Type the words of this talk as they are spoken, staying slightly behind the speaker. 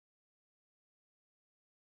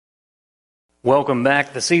Welcome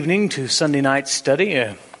back this evening to Sunday night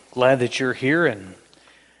study. Glad that you're here and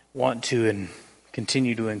want to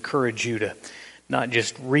continue to encourage you to not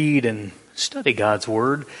just read and study God's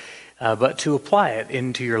Word, but to apply it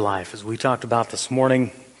into your life. As we talked about this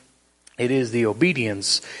morning, it is the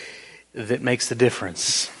obedience that makes the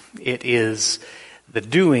difference. It is the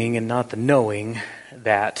doing and not the knowing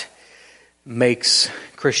that makes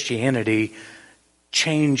Christianity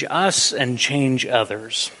change us and change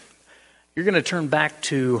others. You're going to turn back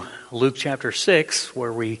to Luke chapter 6,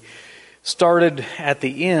 where we started at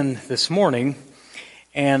the end this morning.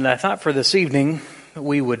 And I thought for this evening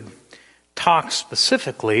we would talk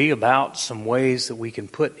specifically about some ways that we can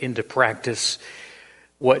put into practice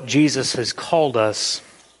what Jesus has called us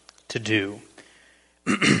to do.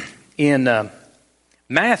 In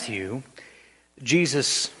Matthew,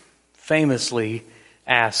 Jesus famously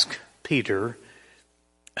asked Peter,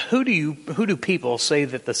 Who do people say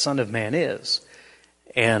that the Son of Man is?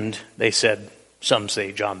 And they said, some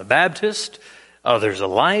say John the Baptist, others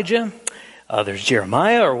Elijah, others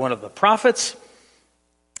Jeremiah or one of the prophets.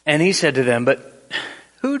 And he said to them, but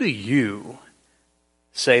who do you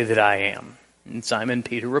say that I am? And Simon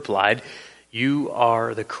Peter replied, you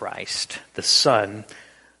are the Christ, the Son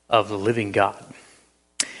of the living God.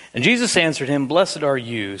 And Jesus answered him, Blessed are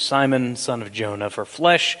you, Simon, son of Jonah, for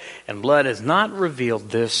flesh and blood has not revealed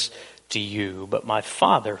this to you, but my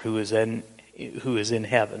Father who is in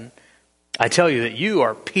heaven. I tell you that you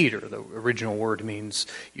are Peter. The original word means,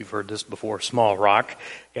 you've heard this before, small rock.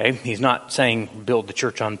 Okay, he's not saying build the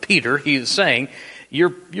church on Peter. He is saying you're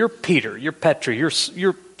Peter, you're Petra,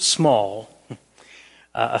 you're small,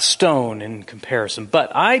 a stone in comparison.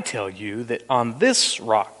 But I tell you that on this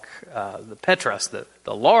rock, the Petros,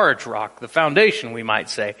 the large rock, the foundation, we might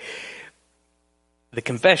say, the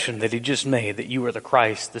confession that he just made that you are the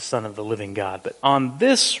Christ, the Son of the living God. But on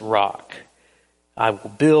this rock, I will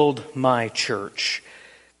build my church,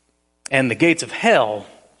 and the gates of hell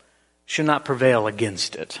shall not prevail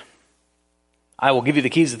against it. I will give you the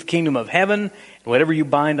keys of the kingdom of heaven, and whatever you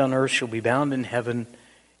bind on earth shall be bound in heaven, and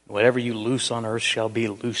whatever you loose on earth shall be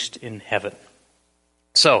loosed in heaven.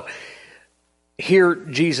 So, here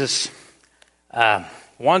Jesus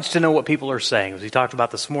wants to know what people are saying. As we talked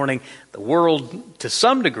about this morning, the world, to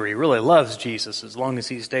some degree, really loves Jesus as long as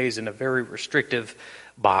he stays in a very restrictive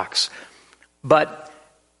box. But,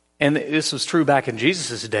 and this was true back in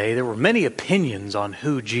Jesus' day, there were many opinions on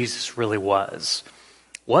who Jesus really was.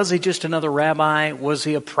 Was he just another rabbi? Was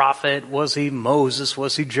he a prophet? Was he Moses?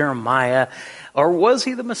 Was he Jeremiah? Or was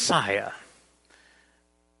he the Messiah?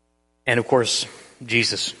 And of course,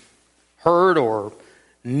 Jesus heard or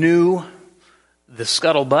knew the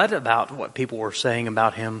scuttlebutt about what people were saying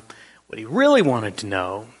about him. What he really wanted to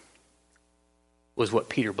know was what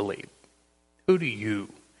Peter believed. Who do you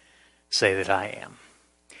say that I am?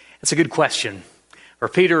 It's a good question. For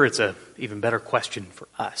Peter, it's an even better question for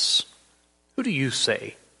us. Who do you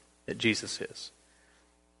say that Jesus is?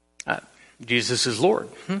 Jesus is Lord.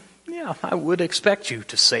 Yeah, I would expect you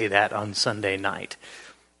to say that on Sunday night.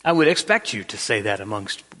 I would expect you to say that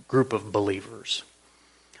amongst a group of believers.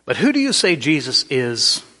 But who do you say Jesus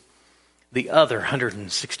is the other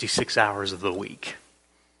 166 hours of the week?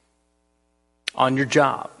 On your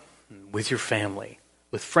job, with your family,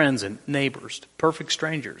 with friends and neighbors, perfect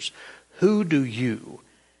strangers. Who do you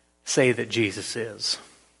say that Jesus is?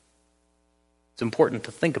 It's important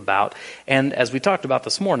to think about, and as we talked about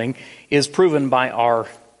this morning, is proven by our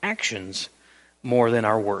actions more than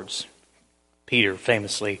our words. Peter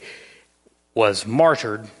famously was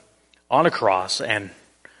martyred on a cross and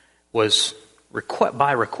was,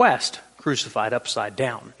 by request, crucified upside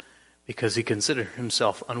down because he considered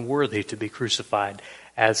himself unworthy to be crucified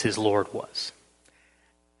as his Lord was.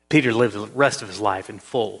 Peter lived the rest of his life in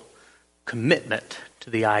full commitment to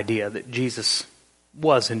the idea that Jesus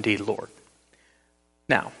was indeed Lord.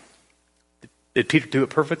 Now, did Peter do it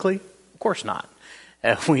perfectly? Of course not.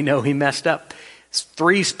 We know he messed up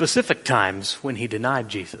 3 specific times when he denied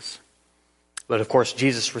Jesus. But of course,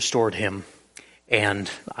 Jesus restored him.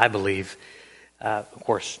 And I believe, of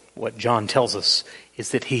course, what John tells us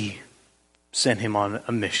is that he sent him on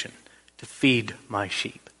a mission to feed my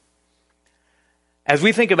sheep. As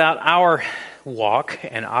we think about our walk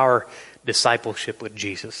and our discipleship with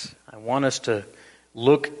Jesus, I want us to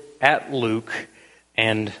look at Luke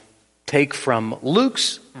and take from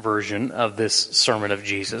Luke's version of this sermon of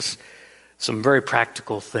Jesus some very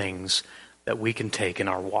practical things that we can take in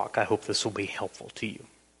our walk. I hope this will be helpful to you.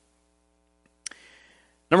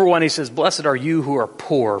 Number 1, he says, Blessed are you who are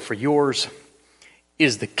poor, for yours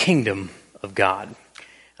is the kingdom of God.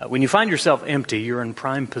 When you find yourself empty, you're in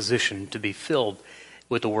prime position to be filled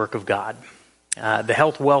with the work of God. The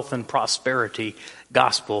health, wealth, and prosperity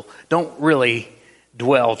gospel don't really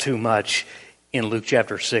dwell too much in Luke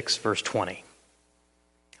chapter 6, verse 20.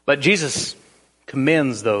 But Jesus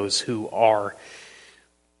commends those who are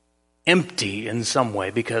empty in some way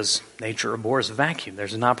because nature abhors a vacuum.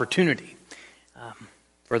 There's an opportunity.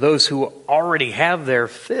 For those who already have their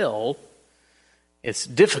fill, it's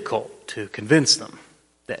difficult to convince them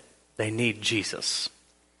that they need Jesus.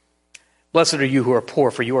 Blessed are you who are poor,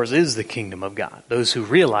 for yours is the kingdom of God. Those who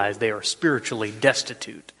realize they are spiritually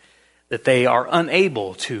destitute, that they are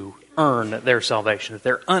unable to earn their salvation, that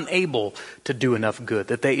they're unable to do enough good,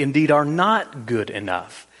 that they indeed are not good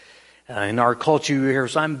enough. In our culture, you hear,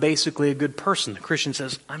 I'm basically a good person. The Christian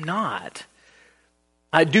says, I'm not.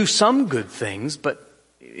 I do some good things, but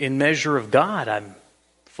in measure of God, I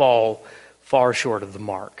fall far short of the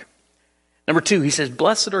mark. Number 2, he says,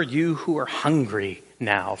 blessed are you who are hungry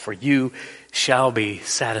now, for you shall be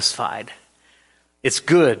satisfied. It's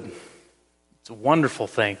good. It's a wonderful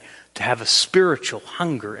thing to have a spiritual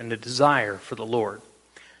hunger and a desire for the Lord.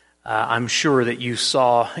 I'm sure that you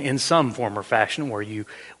saw in some form or fashion,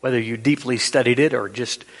 whether you deeply studied it or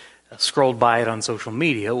just scrolled by it on social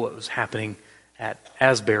media, what was happening at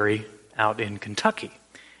Asbury out in Kentucky.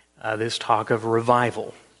 This talk of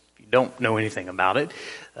revival. If you don't know anything about it,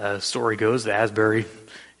 the story goes that Asbury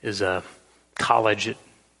is a college,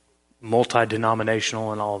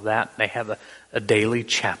 multi-denominational and all of that. They have a daily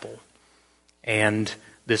chapel. And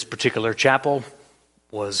this particular chapel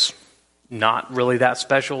was not really that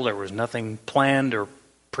special. There was nothing planned or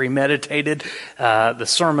premeditated. The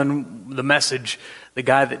sermon, the message, the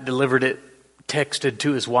guy that delivered it texted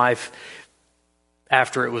to his wife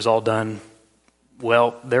after it was all done,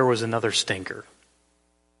 well, there was another stinker.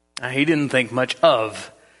 Now, he didn't think much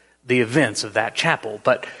of the events of that chapel,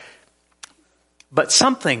 but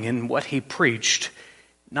something in what he preached,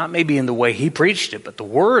 not maybe in the way he preached it, but the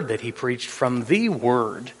word that he preached from the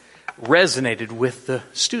word resonated with the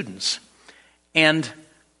students. And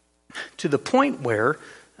to the point where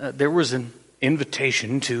there was an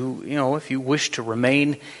invitation to, if you wish to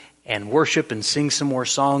remain and worship and sing some more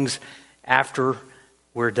songs after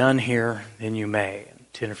we're done here, then you may.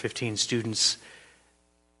 10 or 15 students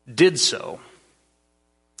did so.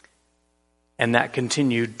 And that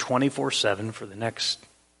continued 24/7 for the next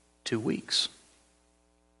 2 weeks.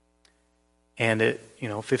 And it,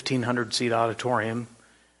 1,500 seat auditorium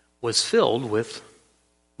was filled with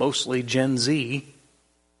mostly Gen Z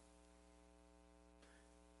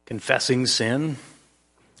confessing sin,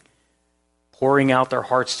 pouring out their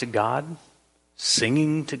hearts to God,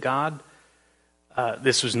 singing to God.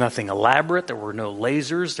 This was nothing elaborate. There were no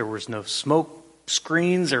lasers. There was no smoke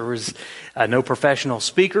screens. There was no professional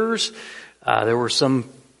speakers. There were some,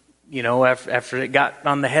 after it got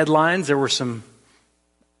on the headlines, there were some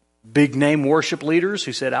big name worship leaders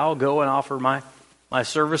who said, I'll go and offer my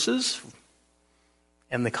services.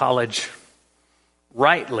 And the college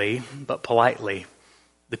rightly, but politely,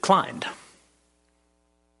 declined.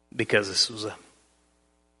 Because this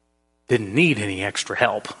didn't need any extra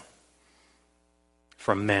help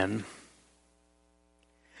from men.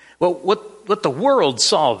 Well, what the world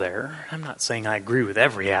saw there, I'm not saying I agree with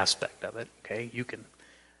every aspect of it, okay? You can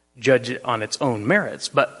judge it on its own merits.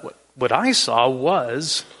 But what I saw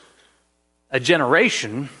was a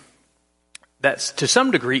generation that's, to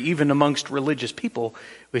some degree, even amongst religious people,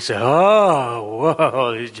 we say,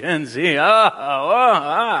 whoa, Gen Z,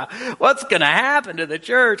 what's going to happen to the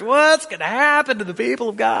church? What's going to happen to the people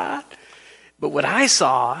of God? But what I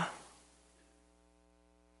saw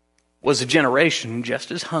was a generation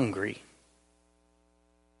just as hungry,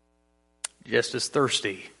 just as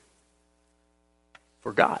thirsty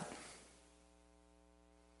for God.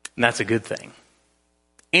 And that's a good thing.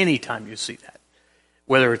 Anytime you see that,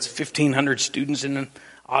 whether it's 1,500 students in an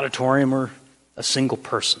auditorium or a single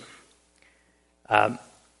person.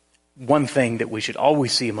 One thing that we should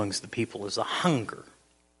always see amongst the people is a hunger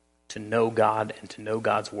to know God and to know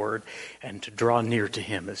God's word and to draw near to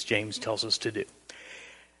him, as James tells us to do.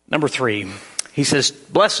 Number 3, he says,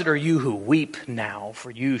 blessed are you who weep now,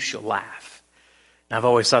 for you shall laugh. Now, I've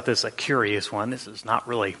always thought this a curious one. This is not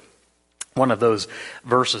really one of those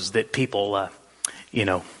verses that people,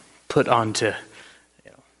 put onto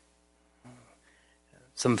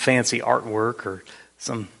some fancy artwork or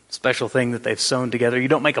some special thing that they've sewn together. You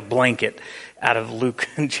don't make a blanket out of Luke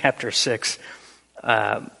chapter 6,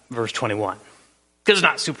 verse 21. Because it's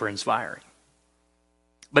not super inspiring.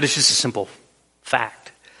 But it's just a simple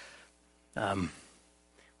fact.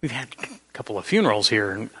 We've had a couple of funerals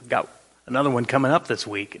here, and I've got another one coming up this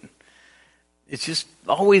week. And it's just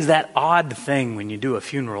always that odd thing when you do a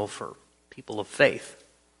funeral for people of faith.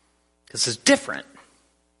 Because it's different.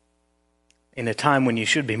 In a time when you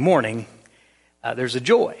should be mourning, there's a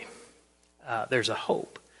joy. There's a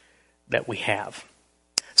hope that we have.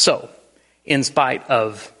 So, in spite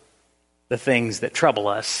of the things that trouble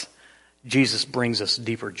us, Jesus brings us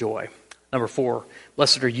deeper joy. Number 4,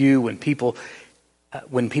 blessed are you when people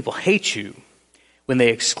hate you, when they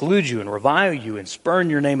exclude you and revile you and spurn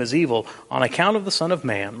your name as evil on account of the Son of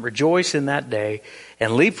Man. Rejoice in that day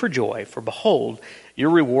and leap for joy, for behold, your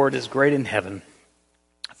reward is great in heaven,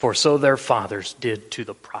 for so their fathers did to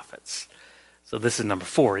the prophets. So this is number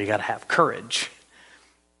 4. You got to have courage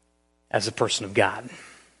as a person of God.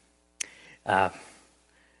 Number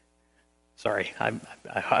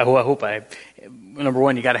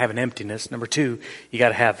 1, you got to have an emptiness. Number 2, you got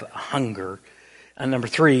to have a hunger. And number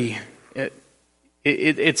 3,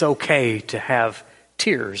 it's okay to have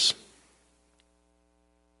tears.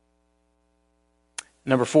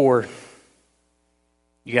 Number 4,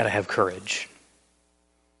 you got to have courage.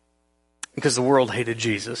 Because the world hated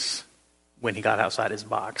Jesus when he got outside his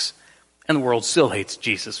box. And the world still hates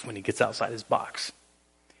Jesus when he gets outside his box.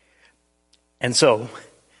 And so,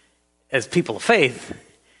 as people of faith,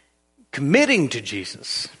 committing to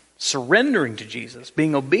Jesus, surrendering to Jesus,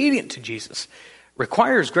 being obedient to Jesus,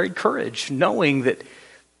 requires great courage, knowing that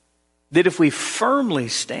if we firmly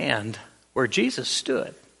stand where Jesus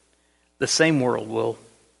stood, the same world will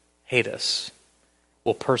hate us,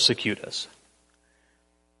 will persecute us.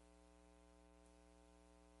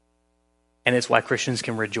 And it's why Christians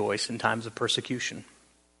can rejoice in times of persecution.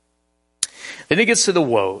 Then he gets to the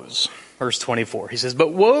woes. Verse 24, he says,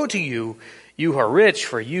 but woe to you, you who are rich,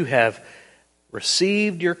 for you have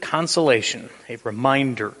received your consolation. A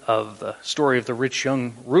reminder of the story of the rich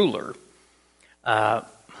young ruler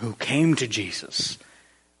who came to Jesus.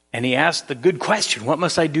 And he asked the good question, what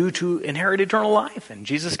must I do to inherit eternal life? And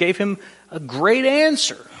Jesus gave him a great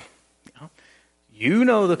answer. You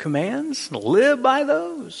know the commands, live by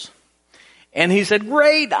those. And he said,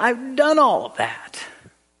 great, I've done all of that.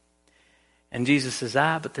 And Jesus says,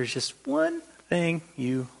 but there's just one thing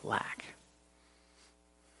you lack.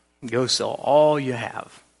 Go sell all you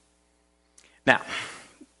have. Now,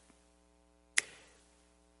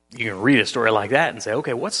 you can read a story like that and say,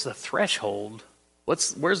 okay, what's the threshold?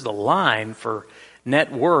 Where's the line for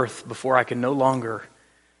net worth before I can no longer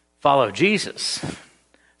follow Jesus?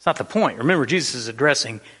 It's not the point. Remember, Jesus is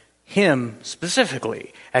addressing him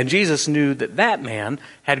specifically. And Jesus knew that man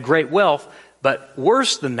had great wealth, but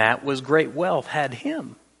worse than that was great wealth had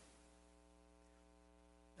him.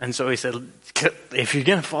 And so he said, if you're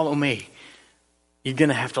going to follow me, you're going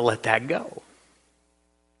to have to let that go.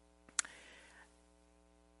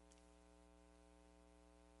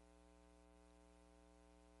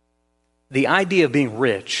 The idea of being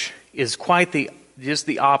rich is quite just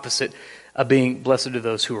the opposite of being blessed to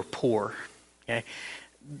those who are poor. Okay?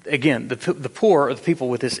 Again, the poor are the people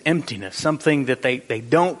with this emptiness, something that they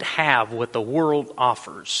don't have what the world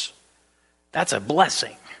offers. That's a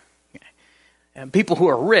blessing. Okay? And people who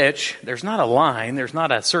are rich, there's not a line, there's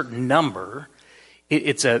not a certain number.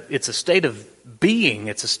 It's a state of being.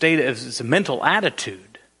 It's a mental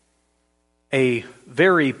attitude. A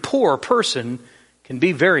very poor person can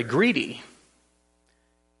be very greedy,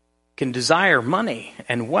 can desire money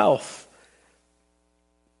and wealth.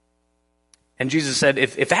 And Jesus said,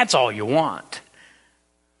 if that's all you want,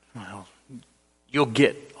 well, you'll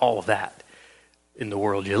get all of that in the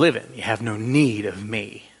world you live in. You have no need of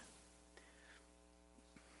me.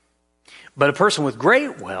 But a person with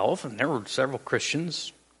great wealth, and there were several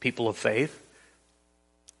Christians, people of faith,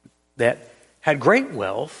 that had great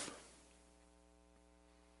wealth,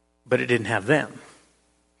 but it didn't have them.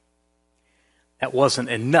 That wasn't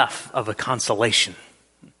enough of a consolation.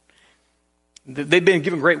 They've been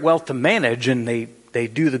given great wealth to manage, and they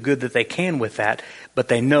do the good that they can with that, but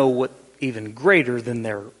they know what even greater than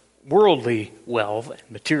their worldly wealth and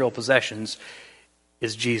material possessions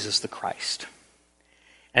is Jesus the Christ.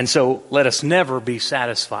 And so let us never be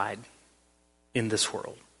satisfied in this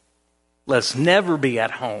world. Let us never be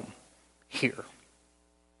at home here.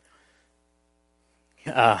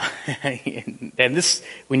 And this,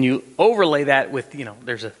 when you overlay that with,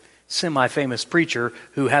 there's a semi-famous preacher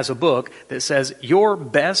who has a book that says, your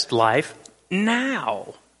best life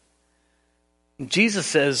now. Jesus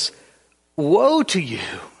says, woe to you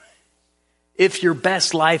if your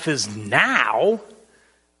best life is now,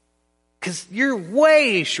 because you're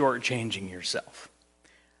way shortchanging yourself.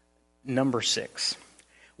 Number 6,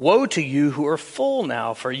 woe to you who are full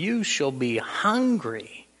now, for you shall be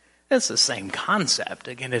hungry. It's the same concept.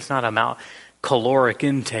 Again, it's not about caloric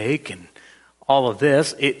intake and all of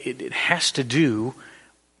this. It has to do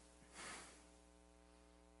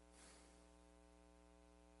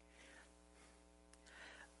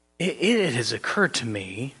it has occurred to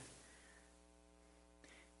me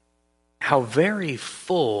how very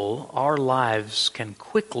full our lives can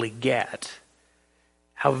quickly get,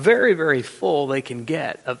 how very, very full they can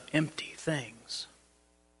get of empty things.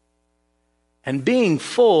 And being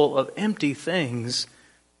full of empty things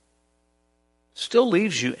still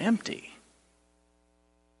leaves you empty.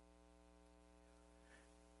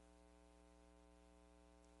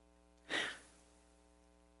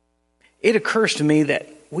 It occurs to me that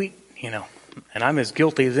we, and I'm as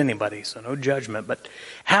guilty as anybody, so no judgment, but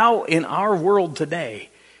how in our world today,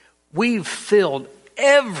 we've filled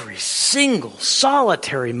every single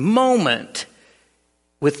solitary moment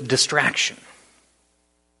with distraction.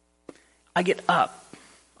 I get up,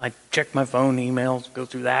 I check my phone, emails, go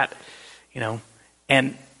through that,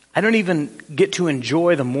 and I don't even get to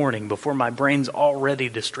enjoy the morning before my brain's already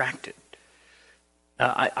distracted.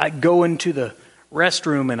 I go into the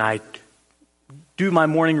restroom and I do my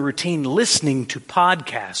morning routine listening to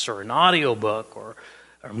podcasts or an audiobook or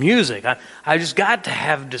music. I just got to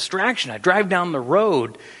have distraction. I drive down the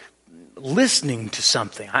road listening to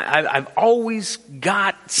something. I've always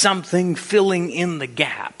got something filling in the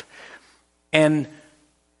gap. And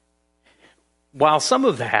while some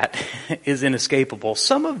of that is inescapable,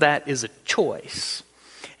 some of that is a choice.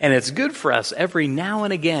 And it's good for us every now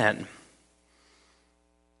and again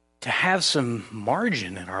to have some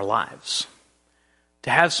margin in our lives, to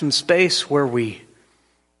have some space where we're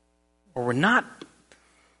not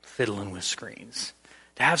fiddling with screens,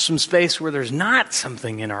 to have some space where there's not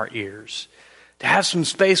something in our ears, to have some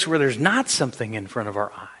space where there's not something in front of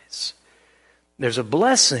our eyes. There's a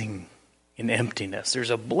blessing in emptiness. There's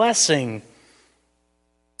a blessing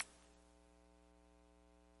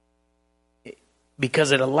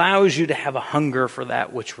because it allows you to have a hunger for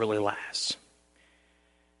that which really lasts.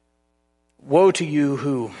 Woe to you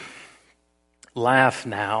who laugh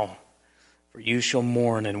now, for you shall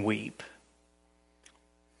mourn and weep.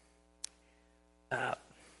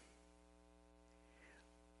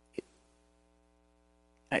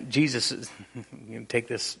 Jesus, you take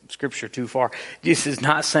this scripture too far. Jesus is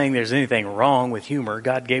not saying there's anything wrong with humor.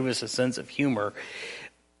 God gave us a sense of humor.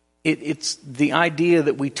 It's the idea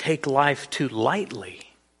that we take life too lightly.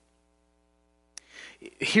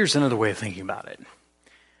 Here's another way of thinking about it.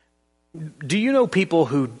 Do you know people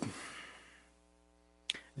who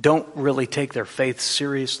don't really take their faith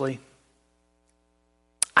seriously?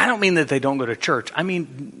 I don't mean that they don't go to church. I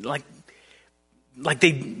mean, like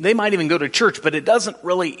they might even go to church, but it doesn't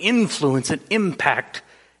really influence and impact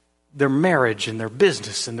their marriage and their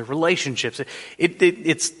business and their relationships.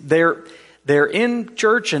 It's they're in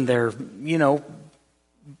church and they're,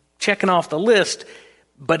 checking off the list,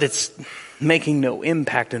 but it's making no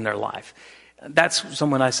impact in their life. That's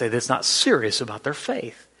someone I say that's not serious about their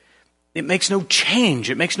faith. It makes no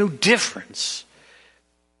change. It makes no difference.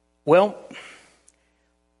 Well,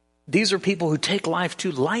 these are people who take life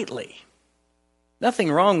too lightly.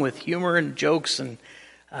 Nothing wrong with humor and jokes, and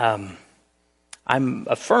I'm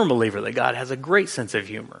a firm believer that God has a great sense of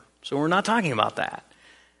humor. So we're not talking about that.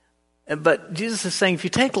 But Jesus is saying if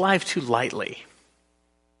you take life too lightly,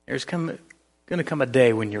 there's going to come a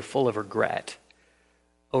day when you're full of regret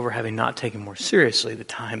over having not taken more seriously the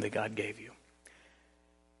time that God gave you.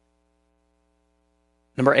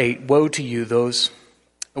 Number 8, woe to you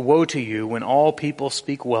when all people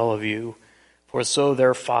speak well of you, for so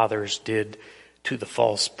their fathers did to the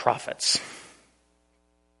false prophets.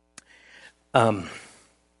 I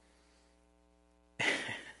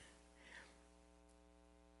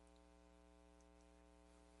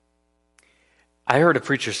heard a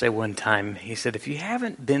preacher say one time, he said, if you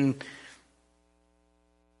haven't been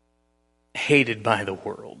hated by the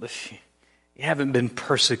world, if you haven't been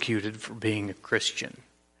persecuted for being a Christian,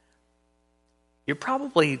 you're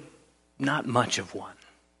probably not much of one.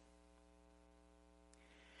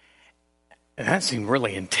 And that seemed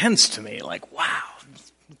really intense to me, like, wow,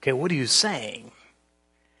 okay, what are you saying?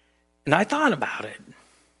 And I thought about it.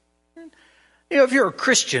 If you're a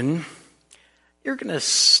Christian, you're going to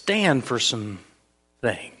stand for some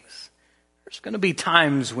things. There's going to be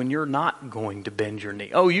times when you're not going to bend your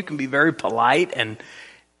knee. Oh, you can be very polite and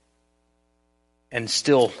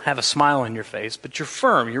still have a smile on your face, but you're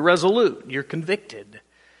firm, you're resolute, you're convicted.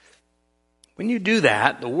 When you do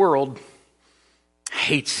that, the world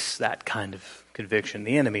hates that kind of conviction.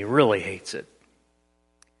 The enemy really hates it.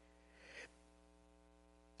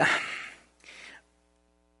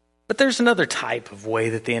 But there's another type of way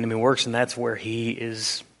that the enemy works, and that's where he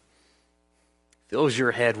fills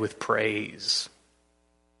your head with praise.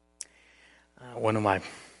 One of my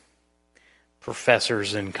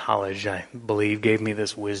professors in college, I believe, gave me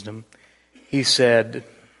this wisdom. He said,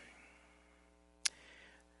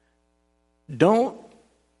 Don't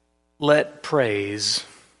let praise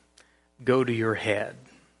go to your head.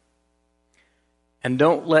 And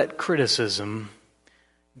don't let criticism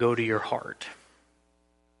go to your heart.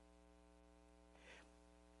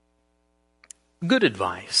 Good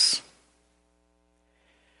advice.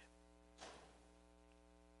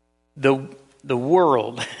 The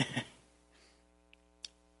world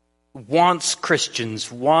wants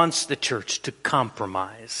Christians, wants the church to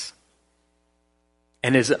compromise,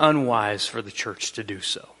 and is unwise for the church to do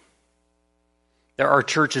so. There are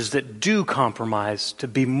churches that do compromise to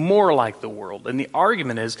be more like the world. And the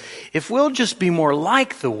argument is, if we'll just be more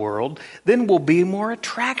like the world, then we'll be more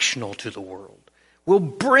attractional to the world. We'll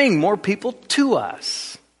bring more people to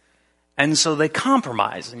us. And so they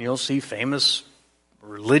compromise. And you'll see famous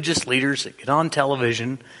religious leaders that get on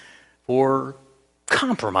television for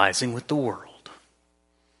compromising with the world.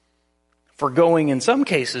 For going, in some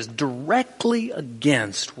cases, directly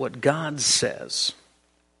against what God says,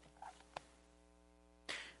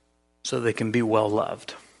 so they can be well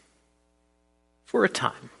loved for a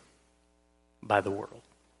time by the world.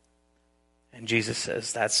 And Jesus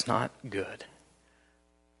says that's not good.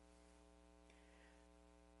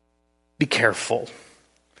 Be careful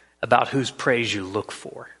about whose praise you look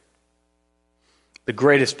for. The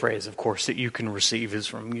greatest praise, of course, that you can receive is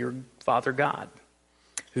from your Father God,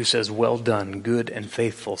 who says, "Well done, good and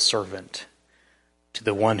faithful servant," to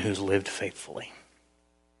the one who's lived faithfully.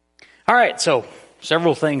 All right, so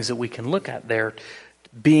several things that we can look at there,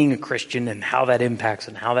 being a Christian and how that impacts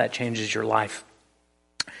and how that changes your life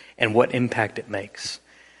and what impact it makes.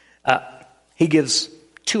 He gives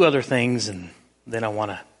two other things, and then I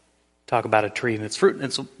want to talk about a tree and its fruit,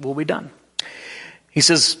 and we'll be done. He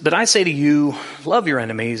says, "But I say to you, love your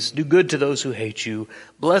enemies, do good to those who hate you,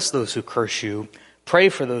 bless those who curse you, pray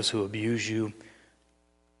for those who abuse you.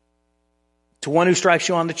 To one who strikes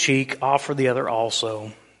you on the cheek, offer the other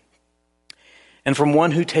also. And from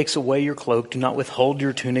one who takes away your cloak, do not withhold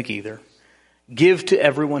your tunic either. Give to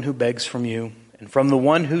everyone who begs from you, and from the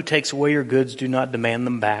one who takes away your goods, do not demand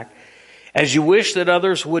them back. As you wish that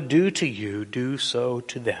others would do to you, do so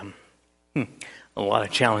to them." A lot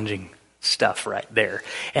of challenging stuff right there.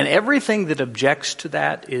 And everything that objects to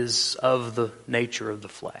that is of the nature of the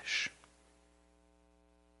flesh.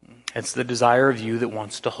 It's the desire of you that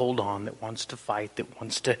wants to hold on, that wants to fight, that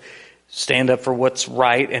wants to stand up for what's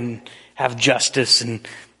right and have justice and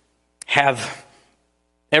have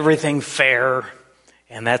everything fair.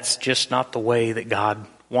 And that's just not the way that God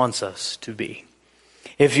wants us to be.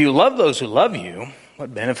 If you love those who love you,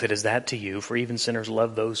 what benefit is that to you? For even sinners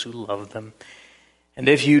love those who love them. And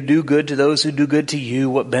if you do good to those who do good to you,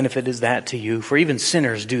 what benefit is that to you? For even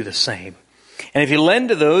sinners do the same. And if you lend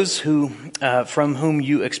to those who from whom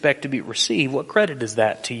you expect to be received, what credit is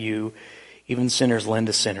that to you? Even sinners lend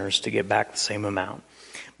to sinners to get back the same amount.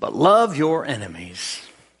 But love your enemies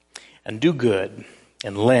and do good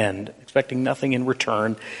and lend, expecting nothing in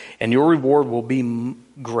return, and your reward will be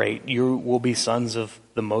great. You will be sons of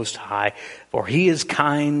the Most High, for He is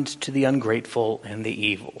kind to the ungrateful and the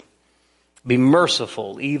evil. Be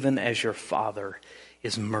merciful, even as your Father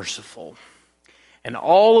is merciful. And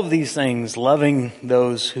all of these things, loving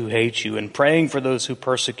those who hate you and praying for those who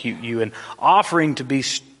persecute you and offering to be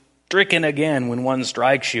stricken again when one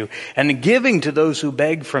strikes you and giving to those who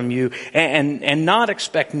beg from you and not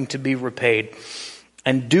expecting to be repaid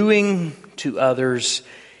and doing to others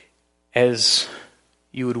as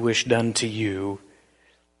you would wish done to you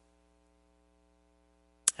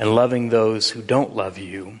and loving those who don't love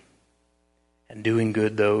you and doing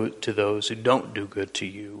good to those who don't do good to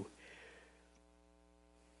you.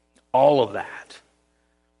 All of that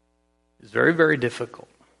is very, very difficult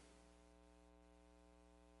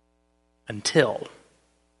until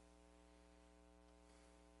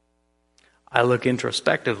I look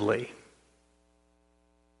introspectively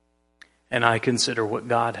and I consider what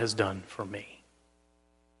God has done for me,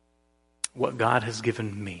 what God has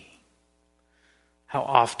given me, how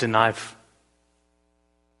often I've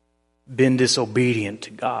been disobedient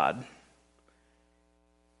to God,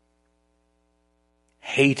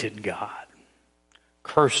 hated God,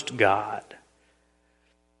 cursed God,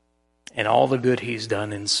 and all the good He's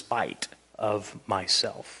done in spite of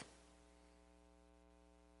myself.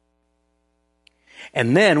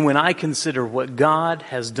 And then when I consider what God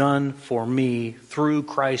has done for me through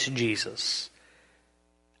Christ Jesus,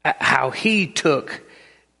 how He took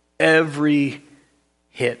every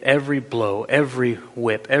hit, every blow, every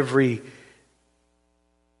whip, every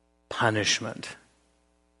punishment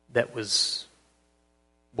that was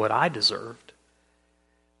what I deserved.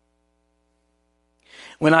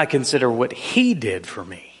 When I consider what He did for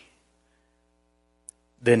me,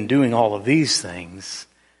 then doing all of these things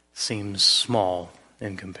seems small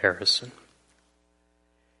in comparison.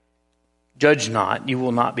 Judge not, you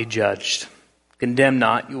will not be judged. Condemn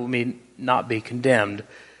not, you will not be condemned.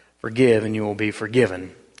 Forgive, and you will be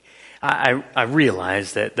forgiven. I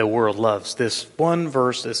realize that the world loves this one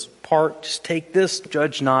verse, this part. Just take this,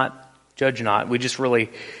 judge not, judge not. We just really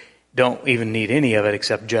don't even need any of it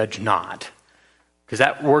except judge not. Because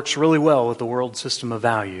that works really well with the world system of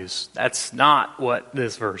values. That's not what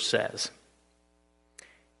this verse says.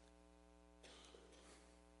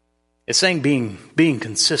 It's saying being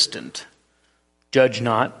consistent. Judge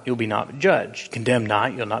not, you'll be not judged. Condemn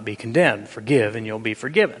not, you'll not be condemned. Forgive, and you'll be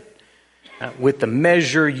forgiven. With the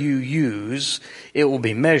measure you use, it will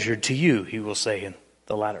be measured to you, he will say in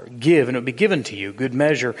the latter. Give, and it will be given to you. Good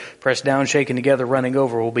measure, pressed down, shaken together, running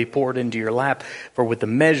over, will be poured into your lap. For with the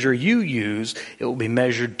measure you use, it will be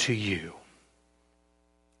measured to you.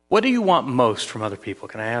 What do you want most from other people?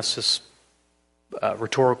 Can I ask this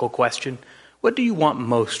rhetorical question? What do you want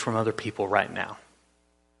most from other people right now?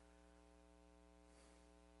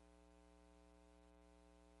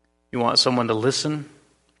 You want someone to listen,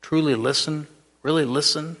 truly listen, really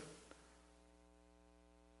listen?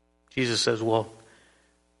 Jesus says, well,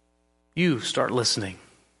 you start listening,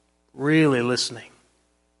 really listening.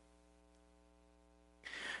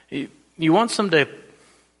 You want some to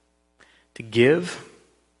give?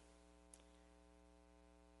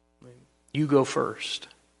 You go first.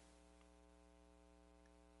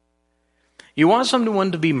 You want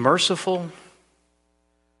someone to be merciful,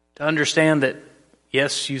 to understand that,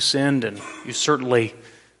 yes, you sinned and you certainly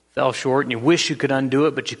fell short and you wish you could undo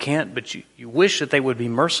it, but you can't. But you wish that they would be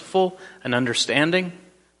merciful and understanding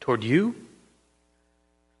toward you.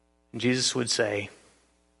 And Jesus would say,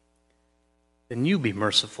 then you be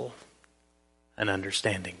merciful and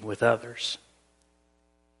understanding with others.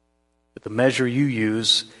 But the measure you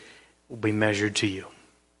use will be measured to you.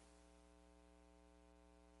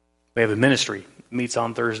 We have a ministry that meets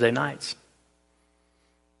on Thursday nights.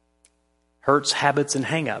 Hurts, habits, and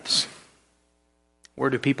hang-ups. Where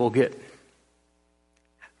do people get?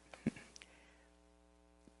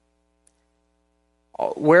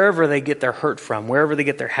 Wherever they get their hurt from, wherever they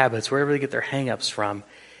get their habits, wherever they get their hang-ups from,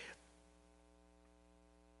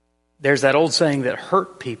 there's that old saying that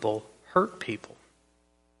hurt people hurt people.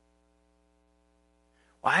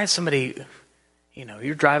 Why is somebody,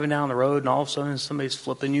 you're driving down the road and all of a sudden somebody's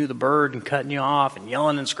flipping you the bird and cutting you off and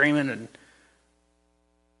yelling and screaming and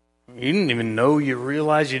you didn't even know you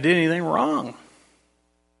realized you did anything wrong. It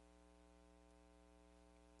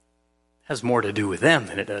has more to do with them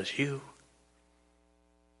than it does you.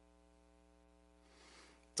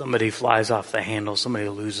 Somebody flies off the handle. Somebody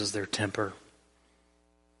loses their temper.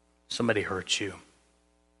 Somebody hurts you.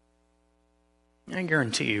 I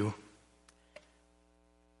guarantee you,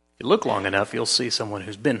 if you look long enough, you'll see someone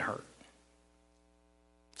who's been hurt.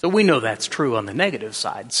 So we know that's true on the negative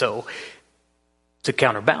side. So to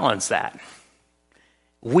counterbalance that,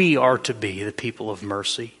 we are to be the people of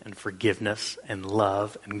mercy and forgiveness and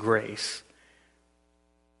love and grace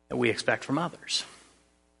that we expect from others.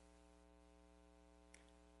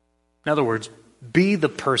 In other words, be the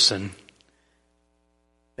person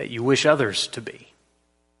that you wish others to be.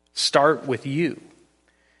 Start with you.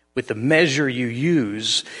 With the measure you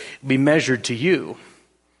use, be measured to you.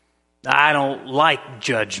 I don't like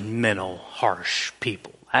judgmental, harsh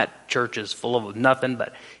people. That church is full of nothing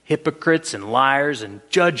but hypocrites and liars and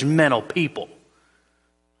judgmental people.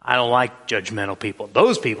 I don't like judgmental people.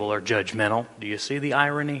 Those people are judgmental. Do you see the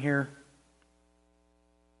irony here?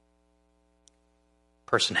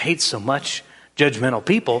 Person hates so much judgmental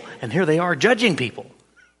people, and here they are judging people.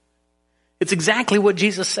 It's exactly what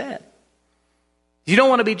Jesus said. You don't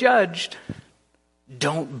want to be judged.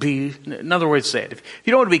 Don't be, in other words, say it. If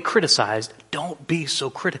you don't want to be criticized, don't be so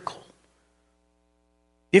critical.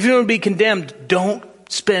 If you don't want to be condemned, don't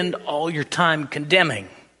spend all your time condemning.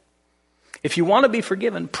 If you want to be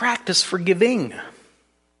forgiven, practice forgiving.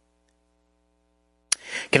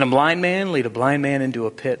 Can a blind man lead a blind man into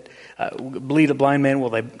a pit? Lead a blind man, will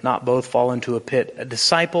they not both fall into a pit? A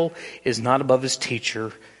disciple is not above his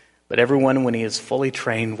teacher, but everyone, when he is fully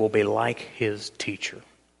trained, will be like his teacher.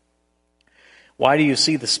 Why do you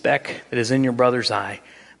see the speck that is in your brother's eye,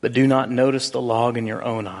 but do not notice the log in your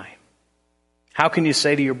own eye? How can you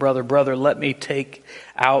say to your brother, brother, let me take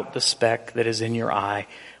out the speck that is in your eye,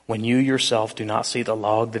 when you yourself do not see the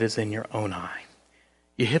log that is in your own eye?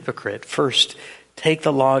 You hypocrite, first take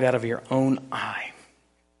the log out of your own eye,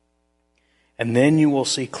 and then you will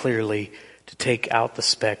see clearly to take out the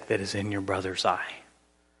speck that is in your brother's eye.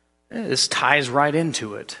 This ties right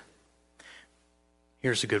into it.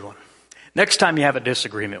 Here's a good one. Next time you have a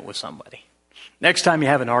disagreement with somebody, next time you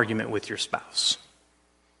have an argument with your spouse,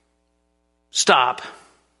 stop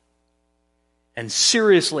and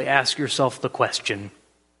seriously ask yourself the question,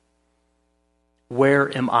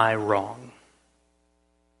 where am I wrong?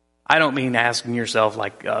 I don't mean asking yourself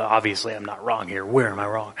like, obviously I'm not wrong here. Where am I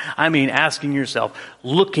wrong? I mean asking yourself,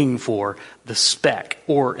 looking for the speck,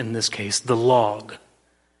 or in this case, the log.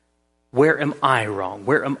 Where am I wrong?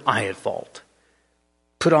 Where am I at fault?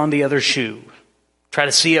 Put on the other shoe. Try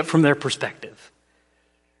to see it from their perspective.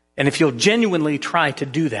 And if you'll genuinely try to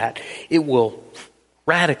do that, it will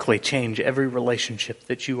radically change every relationship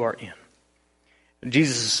that you are in. What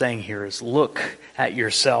Jesus is saying here is look at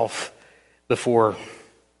yourself before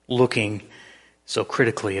looking so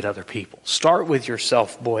critically at other people. Start with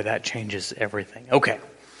yourself. Boy, that changes everything. Okay,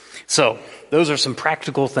 so those are some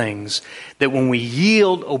practical things that when we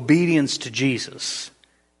yield obedience to Jesus,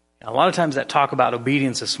 a lot of times that talk about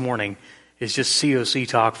obedience this morning is just COC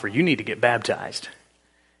talk for you need to get baptized.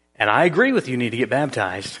 And I agree with you need to get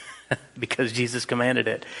baptized because Jesus commanded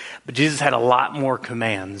it. But Jesus had a lot more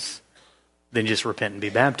commands than just repent and be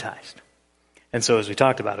baptized. And so as we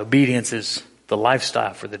talked about, obedience is the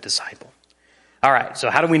lifestyle for the disciple. All right, so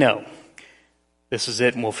how do we know? This is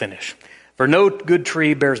it and we'll finish. For no good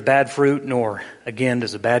tree bears bad fruit, nor, again,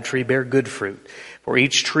 does a bad tree bear good fruit. For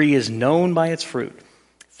each tree is known by its fruit.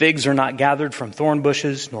 Figs are not gathered from thorn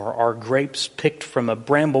bushes, nor are grapes picked from a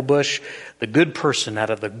bramble bush. The good person out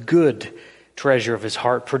of the good treasure of his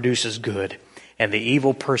heart produces good, and the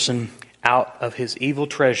evil person out of his evil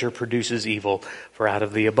treasure produces evil. For out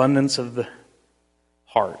of the abundance of the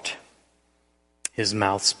heart, his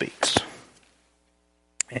mouth speaks.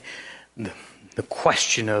 The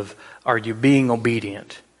question of, are you being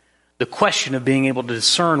obedient? The question of being able to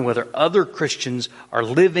discern whether other Christians are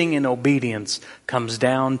living in obedience comes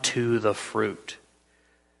down to the fruit.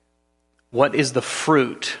 What is the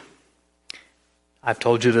fruit? I've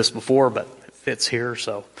told you this before, but it fits here.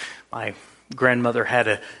 So my grandmother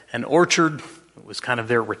had an orchard. It was kind of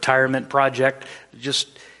their retirement project, just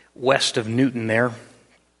west of Newton there,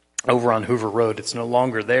 over on Hoover Road. It's no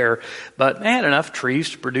longer there, but they had enough trees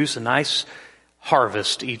to produce a nice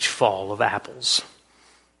harvest each fall of apples.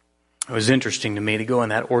 It was interesting to me to go in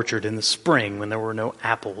that orchard in the spring when there were no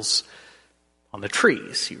apples on the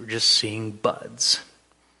trees. You were just seeing buds.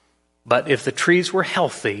 But if the trees were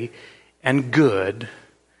healthy and good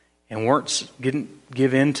and didn't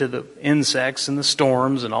give in to the insects and the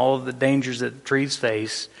storms and all of the dangers that trees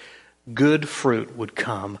face, good fruit would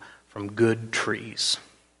come from good trees.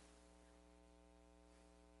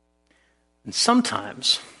 And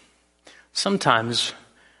sometimes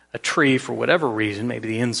a tree, for whatever reason, maybe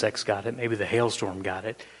the insects got it, maybe the hailstorm got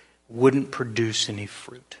it, wouldn't produce any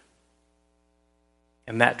fruit.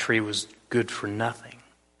 And that tree was good for nothing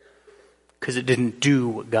because it didn't do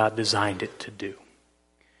what God designed it to do.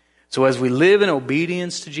 So as we live in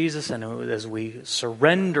obedience to Jesus and as we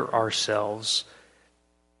surrender ourselves,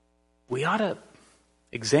 we ought to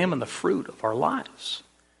examine the fruit of our lives.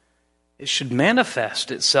 It should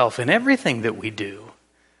manifest itself in everything that we do.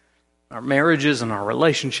 Our marriages and our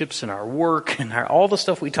relationships and our work and all the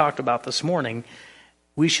stuff we talked about this morning,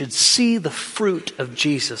 we should see the fruit of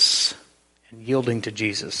Jesus and yielding to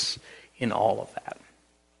Jesus in all of that.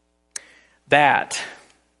 That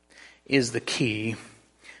is the key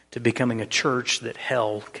to becoming a church that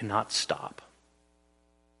hell cannot stop.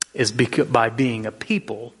 Is by being a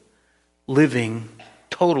people living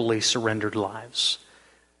totally surrendered lives.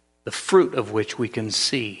 The fruit of which we can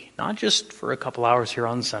see, not just for a couple hours here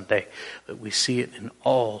on Sunday, but we see it in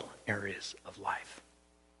all areas of life.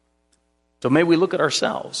 So may we look at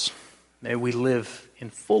ourselves. May we live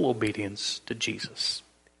in full obedience to Jesus.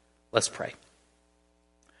 Let's pray.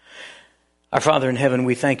 Our Father in heaven,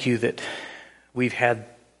 we thank you that we've had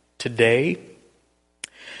today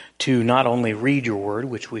to not only read your word,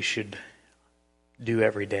 which we should do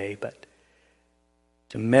every day, but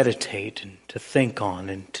to meditate and to think on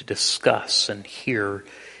and to discuss and hear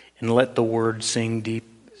and let the word sink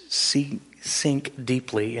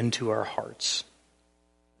deeply into our hearts.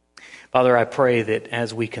 Father, I pray that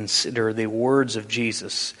as we consider the words of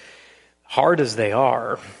Jesus, hard as they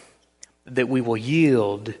are, that we will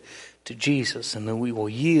yield to Jesus and that we will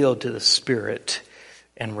yield to the Spirit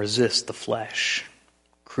and resist the flesh,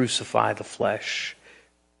 crucify the flesh,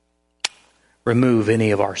 remove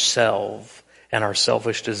any of ourselves and our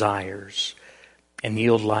selfish desires, and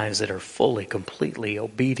yield lives that are fully, completely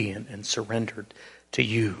obedient and surrendered to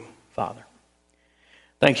you, Father.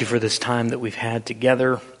 Thank you for this time that we've had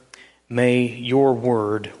together. May your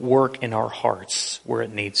word work in our hearts where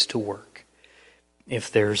it needs to work.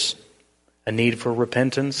 If there's a need for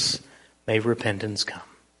repentance, may may repentance come.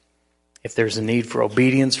 If there's a need for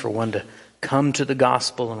obedience, for one to come to the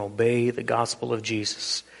gospel and obey the gospel of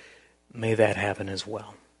Jesus, may that happen as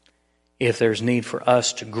well. If there's need for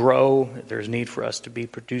us to grow, if there's need for us to be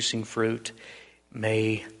producing fruit,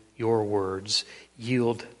 may your words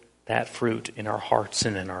yield that fruit in our hearts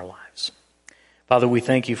and in our lives. Father, we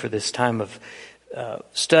thank you for this time of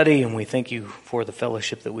study, and we thank you for the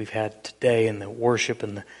fellowship that we've had today and the worship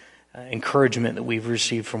and the encouragement that we've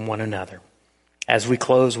received from one another. As we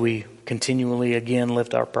close, we continually again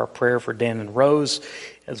lift up our prayer for Dan and Rose,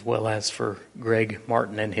 as well as for Greg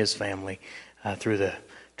Martin and his family through the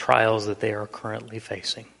trials that they are currently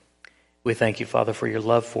facing. We thank you, Father, for your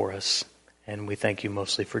love for us, and we thank you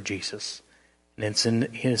mostly for Jesus. And it's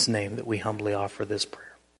in his name that we humbly offer this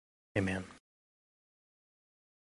prayer. Amen.